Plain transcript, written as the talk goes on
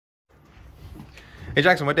Hey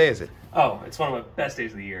Jackson, what day is it? Oh, it's one of my best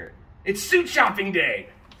days of the year. It's suit shopping day!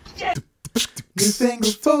 Yes!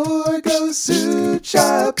 Newfangled 4 goes suit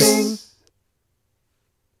shopping.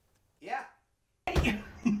 Yeah.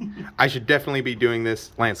 I should definitely be doing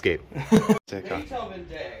this landscape. Beethoven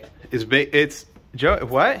Day. It's Joe.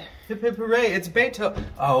 What? Hip hip hooray! It's Beethoven.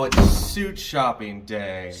 Oh, it's suit shopping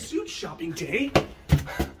day. Suit shopping day?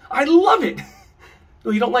 I love it!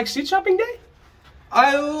 Oh, you don't like suit shopping day?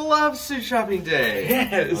 I love suit shopping day.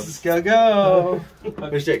 Yes! Let's go.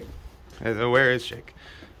 Where's Jake? Where is Jake?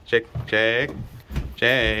 Jake.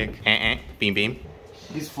 Beam.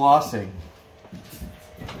 He's flossing.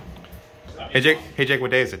 Hey Jake,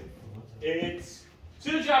 what day is it? It's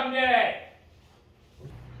suit shopping day!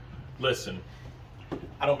 Listen,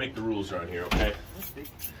 I don't make the rules around here, okay?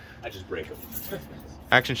 I just break them.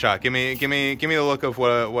 Action shot. Give me the look of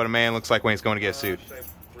what a man looks like when he's going to get a suit.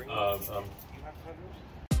 I don't know.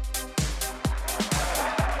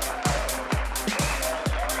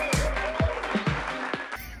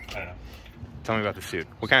 Tell me about the suit.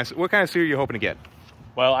 What kind of suit are you hoping to get?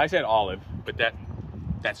 Well, I said olive, but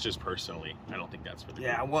that's just personally. I don't think that's for the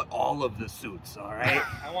Yeah, I want all of the suits. All right.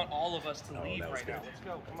 I want all of us to leave right now. Let's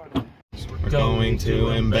go, come on. We're going to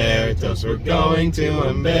Umberto's. We're going to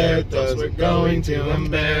Umberto's. We're going to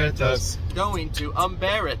Umberto's. Going to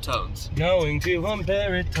Umberto's. Going to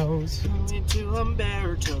Umberto's. Going to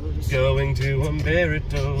Umberto's. Going to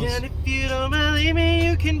Umberto's. And if you don't believe me,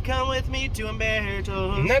 you can come with me to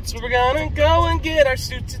Umberto's. And that's where we're gonna go and get our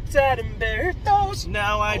suits at Umberto's.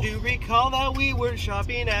 Now I do recall that we were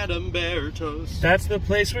shopping at Umberto's. That's the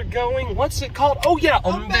place we're going. What's it called? Oh yeah,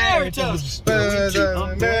 Umberto's.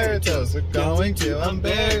 Umberto's. We're going to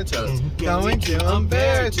Umberto's. Going to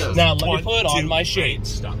Umberto's. Now let me put on my shades.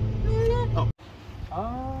 Stop.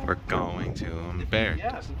 We're going to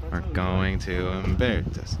Umberto's. We're going to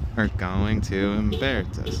Umberto's. We're going to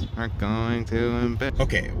Umberto's. We're going to Umberto's.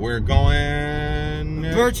 Okay, we're going.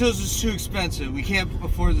 Umberto's is too expensive. We can't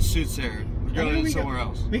afford the suits there. We're going somewhere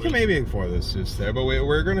else. We can maybe afford the suits there, but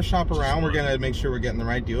we're going to shop around. We're going to make sure we're getting the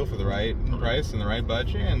right deal for the right price and the right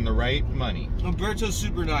budget and the right money. Umberto's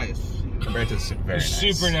super nice. Umberto's very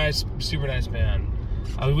nice. Super nice man.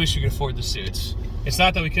 I wish we could afford the suits. It's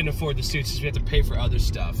not that we couldn't afford the suits, it's we have to pay for other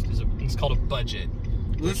stuff. It's called a budget.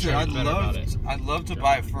 Listen, I'd love to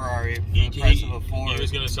buy a Ferrari for the price of a Ford. He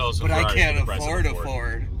was going to sell us a but Ferrari I can't for the price afford of a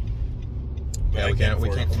Ford. Yeah, we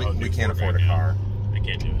can't afford a car. I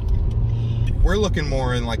can't do it. We're looking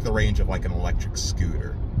more in like the range of like an electric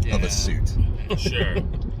scooter of a suit. Sure.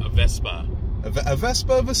 A Vespa. A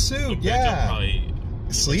Vespa of a suit, yeah. Probably,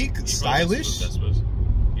 sleek, stylish.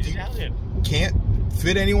 He's Italian. Can't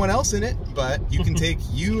fit anyone else in it, but you can take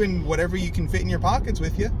you and whatever you can fit in your pockets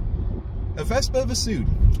with you. A Vespa of a suit.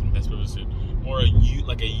 Vespa of a suit. Or a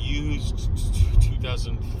used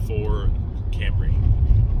 2004 Camry.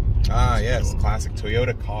 Ah, yes, classic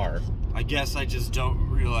Toyota car. I guess I just don't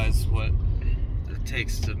realize what it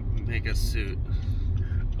takes to make a suit.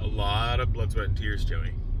 A lot of blood, sweat, and tears,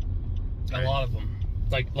 Joey. A lot of them.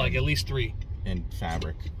 Like at least 3. And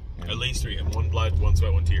fabric. At least 3. And 1 blood, 1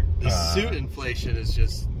 sweat, 1 tear. The suit inflation is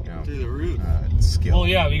just through the roof. Skill. Well,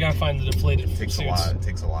 yeah, we gotta find the deflated suits. It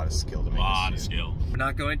takes a lot of skill to make A skill. We're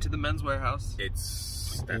not going to the men's warehouse.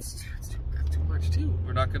 That's too much too.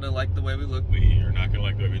 We're not gonna like the way we look. We are not gonna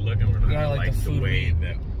like the way we look, and we're not gonna like the food way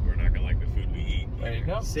that we're not gonna like the food we eat. There you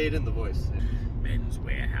go. Say it in the voice. Men's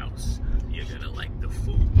warehouse. You're gonna like the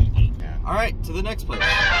food we eat. Yeah. All right, to the next place.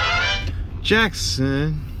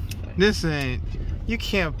 Jackson, this ain't. You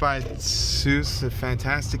can't buy suits at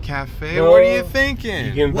Fantastic Cafe. No. What are you thinking?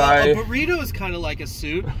 You can Well, buy. a burrito is kind of like a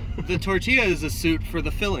suit. The tortilla is a suit for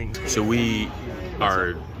the filling. So we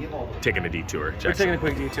are taking a detour, Jackson. We're taking a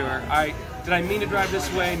quick detour. Did I mean to drive this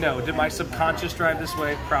way? No. Did my subconscious drive this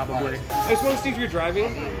way? Probably. I just want to see if you're driving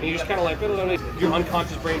and you just kind of like, your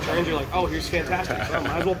unconscious brain turns, you're like, oh, here's Fantastic, so I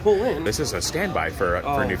might as well pull in. This is a standby for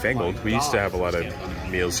Newfangled. We used to have a lot of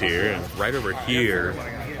meals here, and right over here,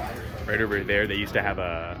 right over there, they used to have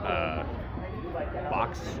a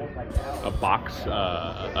box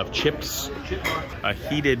of chips, a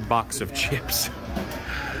heated box of chips.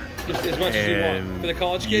 As much as you want. For the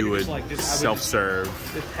college kid, you you're would just like, self-serve.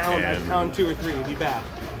 Pound 2 or 3 would be bad.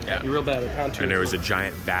 Yeah. You're real bad at pound 2. And there was a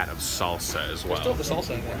giant vat of salsa as well. Still have the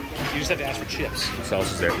salsa in there. You just have to ask for chips.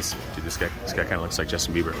 Salsa's there. This guy kind of looks like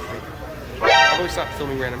Justin Bieber. I've always stopped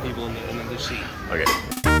filming random people in the seat. Okay.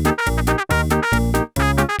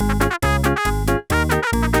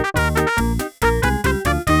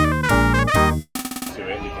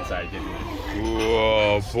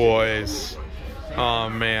 Whoa, boys. Oh,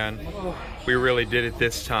 man. We really did it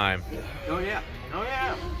this time. Oh, yeah. Oh,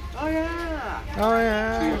 yeah. Oh yeah. Oh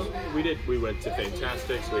yeah. We went to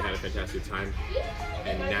Fantastics. We had a fantastic time,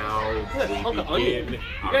 and now we begin You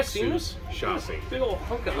guys seen this? shopping. Big old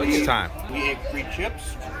hunk of It's onion. time. We ate free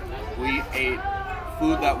chips. We ate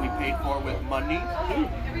food that we paid for with money.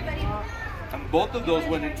 And both of those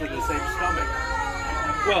went into the same stomach.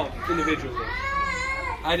 Well, individually.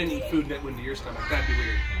 I didn't eat food that went into your stomach. That'd be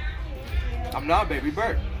weird. I'm not Baby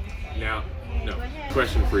Bird. Now, no.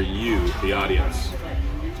 Question for you, the audience.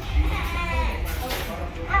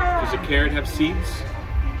 Does a carrot have seeds?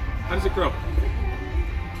 How does it grow?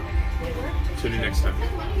 Tune in next time.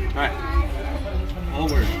 Alright. All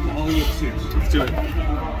words. Hollywood suits. Let's do it.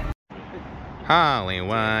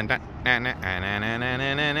 Hollywood.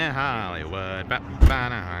 Hollywood.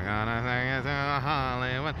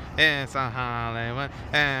 Hollywood. It's a Hollywood.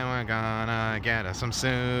 And we're gonna get us some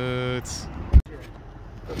suits.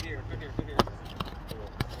 Go here.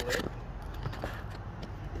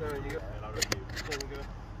 There you go. There you go.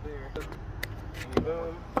 There.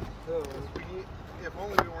 Boom. Boom. If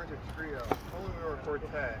only we weren't a trio. If only we were a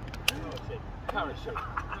quartet. Power shake.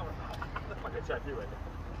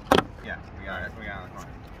 Yeah, we got it. We got it on the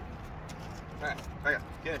corner. Alright, okay,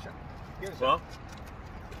 get a shot. Get a shot. Well,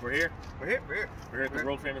 we're here. We're here. We're here at the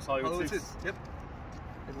world famous Hollywood Suits. Yep.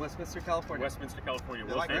 In Westminster, California. Westminster, California. I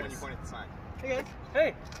World like it when you famous. point at the sign. Hey guys.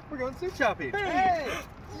 Hey. We're going suit shopping. Hey!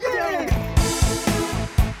 Yay!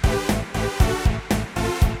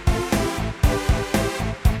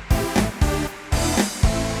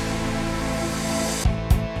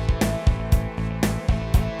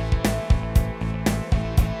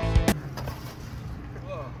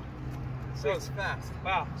 So it's fast.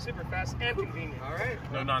 Wow, super fast and convenient. All right.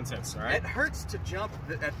 No nonsense, all right? It hurts to jump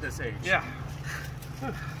at this age. Yeah.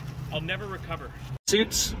 I'll never recover.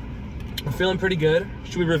 Suits. We're feeling pretty good.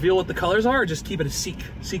 Should we reveal what the colors are or just keep it a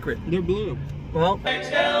secret? They're blue. Well,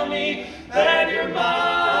 Tell me that you're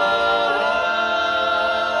mine.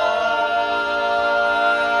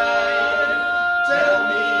 Tell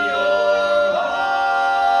me you're all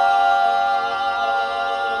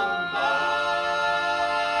mine.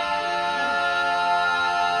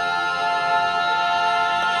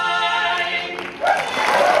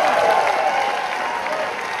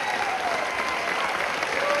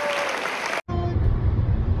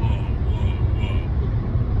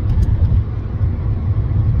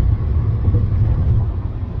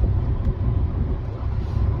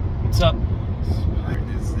 what's up?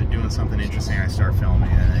 They're doing something interesting. I start filming,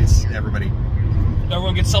 and it's everybody.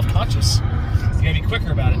 Everyone gets self-conscious. You gotta be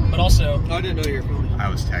quicker about it, but also I didn't know you were filming. I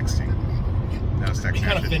was texting. I was texting. we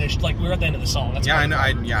kind of finished. Like we were at the end of the song. That's Yeah, I part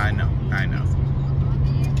know. of it. I know.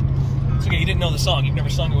 It's okay. You didn't know the song. You've never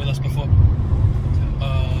sung it with us before.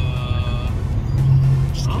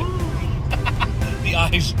 Just kidding. The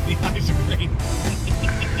eyes are great.